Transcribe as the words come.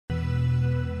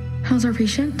How's our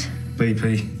patient?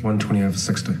 BP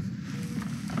 120/60.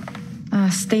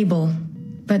 Stable.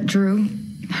 But Drew,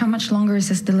 how much longer is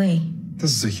this delay?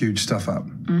 This is a huge stuff up.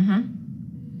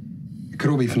 It could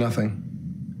all be for nothing.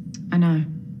 I know.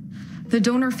 The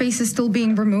donor face is still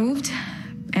being removed,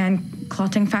 and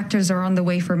clotting factors are on the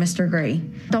way for Mr. Gray.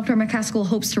 Dr. McCaskill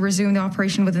hopes to resume the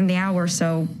operation within the hour,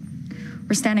 so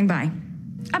we're standing by.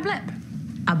 A blip.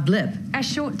 A blip? A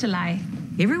short delay.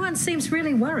 Everyone seems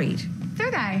really worried. Do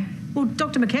they? Well,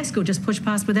 Dr. McCaskill just pushed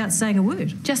past without saying a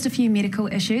word. Just a few medical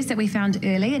issues that we found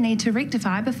early and need to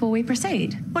rectify before we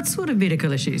proceed. What sort of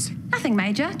medical issues? Nothing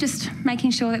major, just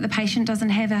making sure that the patient doesn't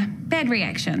have a bad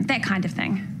reaction, that kind of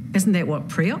thing. Isn't that what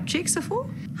pre-op checks are for?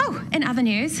 Oh, in other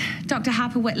news, Dr.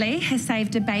 Harper Whitley has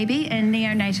saved a baby in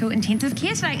neonatal intensive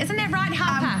care today. Isn't that right,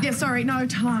 Harper? Yeah, sorry, no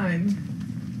time.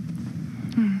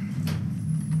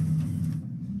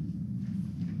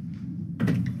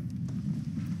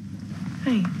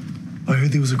 Hey. I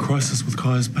heard there was a crisis with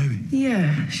Kaya's baby.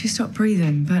 Yeah, she stopped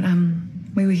breathing, but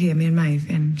we were here, me and Maeve,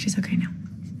 and she's okay now.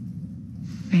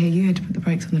 I hear you had to put the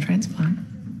brakes on the transplant.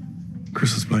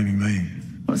 Chris is blaming me.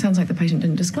 Well, it sounds like the patient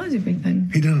didn't disclose everything.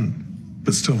 He didn't,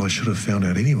 but still I should have found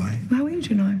out anyway. How would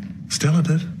you know? Stella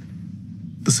did.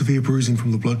 The severe bruising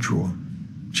from the blood draw.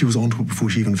 She was onto it before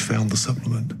she even found the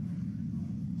supplement.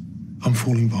 I'm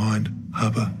falling behind,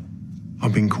 Harper.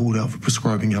 I'm being called out for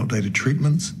prescribing outdated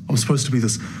treatments. I'm supposed to be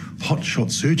this hotshot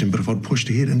surgeon, but if I'd pushed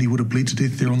ahead, Indy would have bled to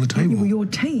death there on the table. Well, your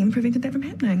team prevented that from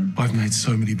happening. I've made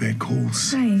so many bad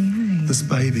calls. Hey. This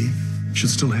baby should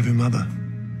still have her mother.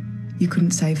 You couldn't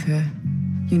save her.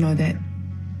 You know that.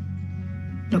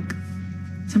 Look,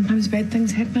 sometimes bad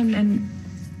things happen and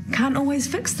can't always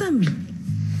fix them.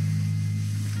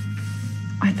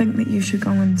 I think that you should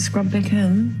go and scrub back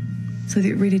in so that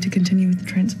you're ready to continue with the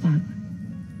transplant.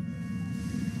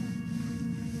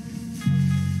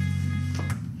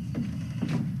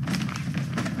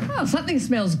 Oh, something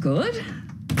smells good.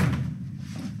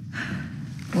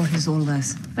 What is all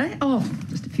this? Eh? Oh,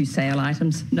 just a few sale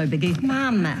items. No biggie.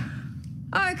 Mum.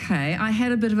 Okay, I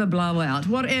had a bit of a blowout.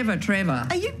 Whatever, Trevor.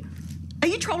 Are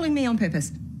you trolling me on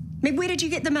purpose? I mean, where did you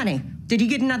get the money? Did you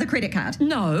get another credit card?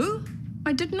 No,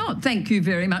 I did not. Thank you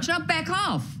very much. Now back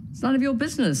off. It's none of your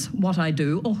business what I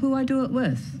do or who I do it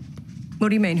with. What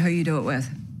do you mean, who you do it with?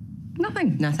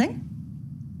 Nothing. Nothing?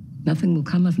 Nothing will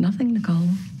come of nothing, Nicole.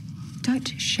 Don't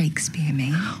Shakespeare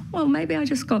me. Well, maybe I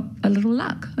just got a little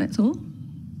luck, that's all.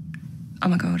 Oh,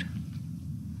 my God.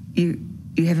 You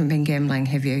haven't been gambling,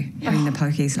 have you? Having the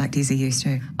pokies like Dizzy used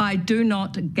to? I do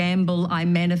not gamble, I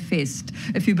manifest.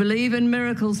 If you believe in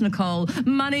miracles, Nicole,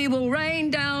 money will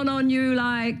rain down on you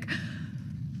like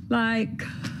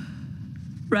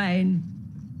rain.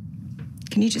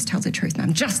 Can you just tell the truth,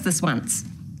 Mum? Just this once.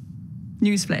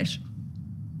 Newsflash.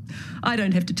 I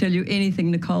don't have to tell you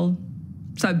anything, Nicole.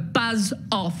 So buzz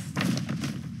off.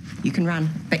 You can run,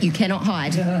 but you cannot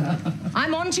hide.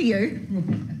 I'm on to you.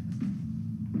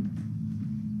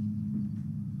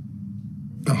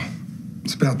 Oh,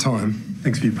 it's about time.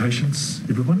 Thanks for your patience,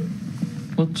 everyone.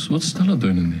 What's Stella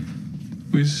doing in there?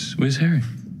 Where's Harry?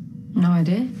 No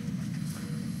idea.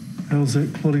 How's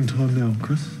that clotting time now,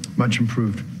 Chris? Much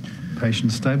improved.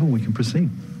 Patient stable, we can proceed.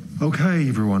 Okay,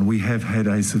 everyone, we have had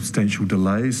a substantial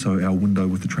delay, so our window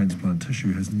with the transplant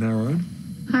tissue has narrowed.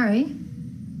 Harry?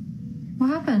 What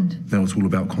happened? Now it's all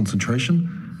about concentration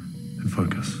and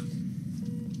focus.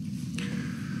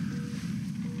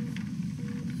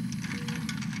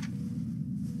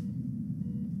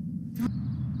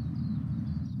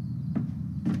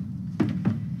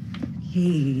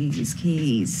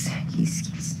 Keys.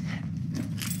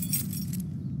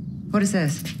 What is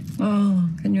this? Oh,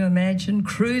 can you imagine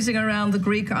cruising around the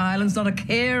Greek islands, not a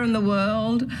care in the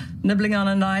world, nibbling on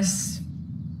a nice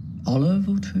olive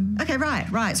or two? Okay,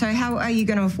 right. So how are you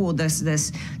going to afford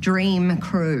this dream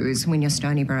cruise when you're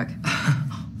Stony Brook?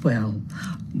 Well,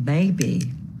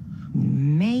 maybe.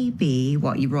 Maybe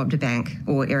what, you robbed a bank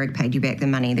or Eric paid you back the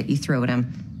money that you threw at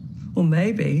him? Or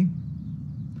maybe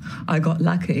I got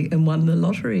lucky and won the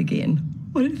lottery again.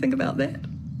 What do you think about that?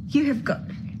 You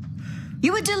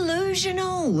were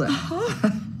delusional.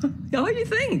 Oh, what do you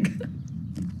think?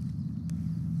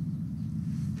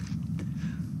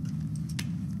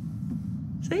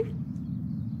 See?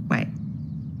 Wait.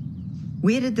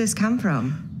 Where did this come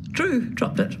from? Drew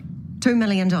dropped it. $2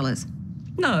 million.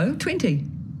 No, 20.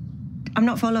 I'm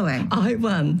not following. I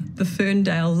won the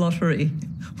Ferndale lottery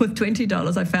with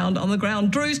 $20 I found on the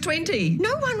ground. Drew's 20.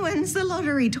 No one wins the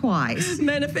lottery twice.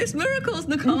 Manifest miracles,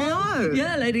 Nicole. No.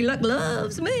 Yeah, Lady Luck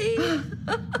loves me.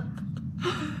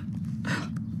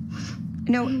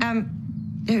 No,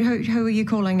 who are you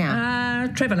calling now?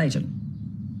 Travel agent.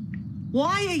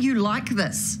 Why are you like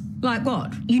this? Like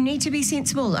what? You need to be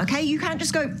sensible, okay? You can't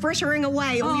just go frittering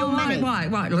away all your money.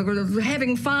 Right. Look,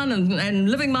 having fun and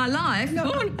living my life.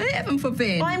 No. Oh, heaven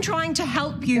forbid. I'm trying to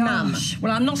help you, Mum.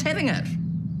 Well, I'm not having it.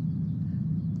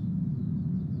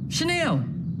 Chanel,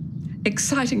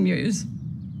 exciting news.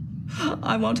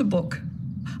 I want to book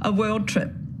a world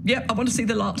trip. Yep, I want to see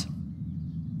the lot.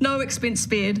 No expense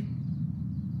spared.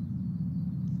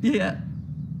 Yeah.